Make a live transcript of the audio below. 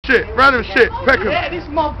shit, random shit. Peckham. Yeah, this is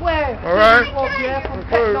my boy. Alright. Yeah, from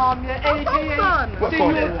Vietnam, yeah. AKA. What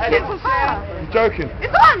song? You joking?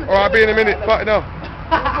 It's on. Alright, I'll be in a minute. Fuck now.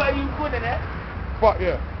 What are you recording it? Fuck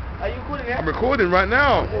yeah. Are you recording it? I'm recording right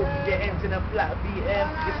now. Get into the black BM.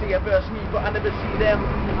 You see a verse me, but I never see them.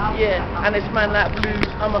 Yeah, and it's man like blues.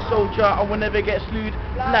 I'm a soldier, I will never get slewed.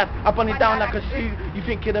 Lad, I burn it down like a suit. You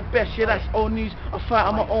think you're the best, yeah, that's old news. I fight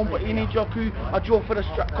on my own, but you need your crew. I draw for the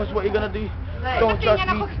strap, cause what you gonna do? Don't judge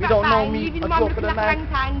me, you don't know me. I draw for the line.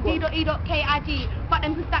 D.E.K.I.G. But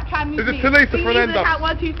them to start trying to move me. Is it Talisa from Enda?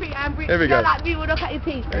 1, 2, 3 and breathe. Here we go. Like me, we'll look at your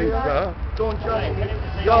teeth. Don't judge me.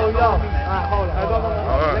 Yo. Alright, hold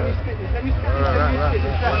on. Let me spit this.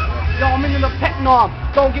 Yo, I'm in the Vietnam.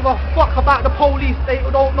 Don't give a fuck about the police. They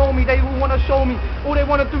don't know me. They all want to show me. All they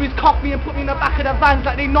want to do is cuff me and put me in the back of the vans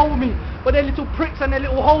like they know me. But they're little pricks and they're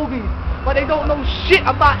little hobies. But they don't know shit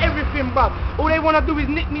about everything, bruv. All they want to do is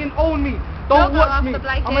nick me and own me. Don't watch me.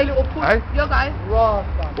 I'm a little pussy. Hey? Yo guys. What,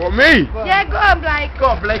 me? Yeah, go on, Blake.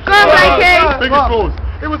 Go on, Blake. Go on, Blakey. Biggest balls.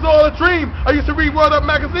 It was all a dream. I used to read Word Up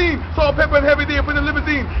magazine. Salt, pepper, and heavy deer for the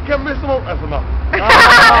limousine. Can't miss them all. That's enough.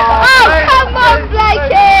 Oh, come on,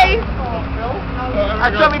 Blakey.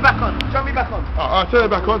 Turn me back on. Turn me back on. Alright, turn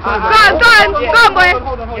it back on. Go on, boy.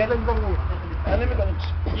 Hold on. Let me go.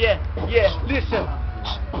 Yeah, listen.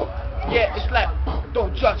 Yeah, it's like,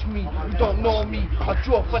 don't judge me, you don't know me. I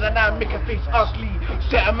draw for the nine, make a face ugly.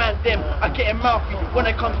 Set a man them, I get him mouthy. When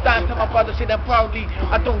it comes down to my brother, say them proudly.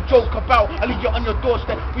 I don't joke about, I leave you on your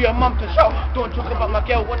doorstep for your mum to shout. Don't talk about my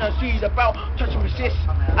girl, when I see you about. Touch me sis,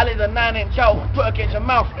 I let the 9-inch out, put against your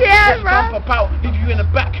mouth. Yeah, right. About, leave you in the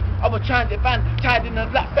back of a transit van, tied in a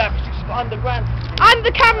black bag, 6 foot underground. I'm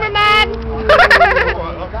the cameraman. Go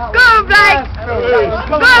on, Blake.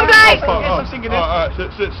 Go on, Blake. Alright,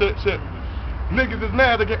 shit. Niggas is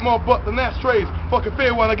mad to get more butt than ashtrays. Fucking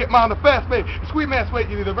fair when I get mine the fast way. Sweet man's weight,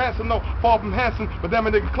 you need a ransom, no. Far from handsome, but them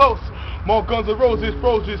a nigga close. More guns and roses,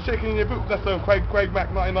 roses, shaking in your boots. That's Craig Mack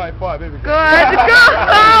 1995. Here we go. Good. Go.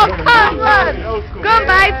 Oh, come on. Go,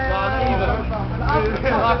 babe.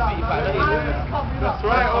 That's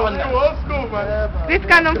right, old school, man. This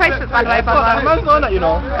guy on Facebook, by the way, Baba. Man's on that, you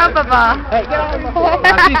know. Come, Baba. Hey, oh,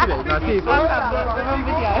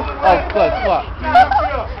 good, what?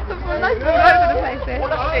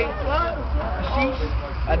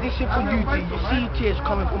 This shit for you, G. You see tears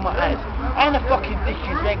coming from my eyes. I ain't a fucking dick,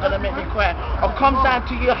 you ain't gonna make me cry. I'll come down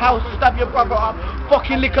to your house, stab your brother up,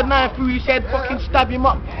 fucking lick a knife through his head, fucking stab him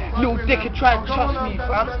up. Little dick and try and trust me,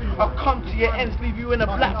 fam. I'll come to your ends, leave you in a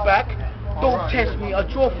black bag. Don't test me, I'll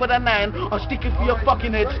draw for the 9, I'll stick it for your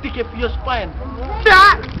fucking head, stick it for your spine.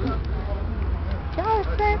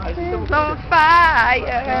 On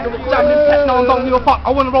fire. Don't give a fuck.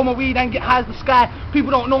 I wanna roll my weed and get high as the sky.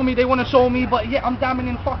 People don't know me, they wanna show me, but yeah, I'm damning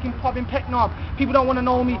in fucking pub in Vietnam. People don't wanna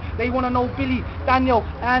know me, they wanna know Billy, Daniel,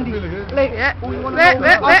 Andy. We wanna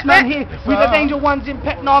know us man here. We the danger ones in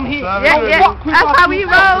Vietnam here. Yeah. That's how we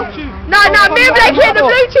roll. No, me and Blake hit the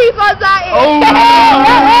Bluetooth ones out here.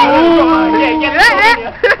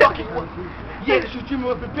 Yeah, this is Jimmy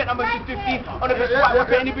up in Vietnam, I'm 15. On the best white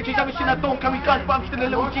weapon, any bitches haven't seen I don't carry guns, but I'm still a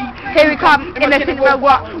little G. Here we come, innocent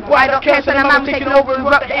robot. Why don't care, so the man taking over and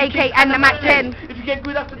rock the AK and the Mac 10. If you get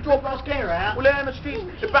good after the drop, that's clear, right? We'll lay on the streets,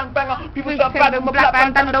 the bang banger, people start bad on my black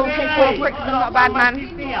band, and don't take 4 bricks, I'm not a bad man.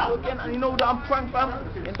 And you know that I'm prank fam,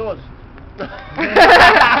 indoors.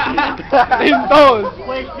 Indoors.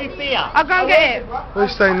 Where's the beer? I'll go and get it. What are you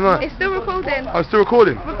saying, man? It's still recording. I'm still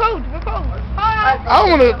recording. Record. I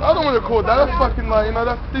don't wanna record that. That's fucking like, you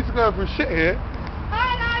know, these are going through shit here.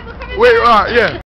 Hi, we're coming. Wait, alright, yeah.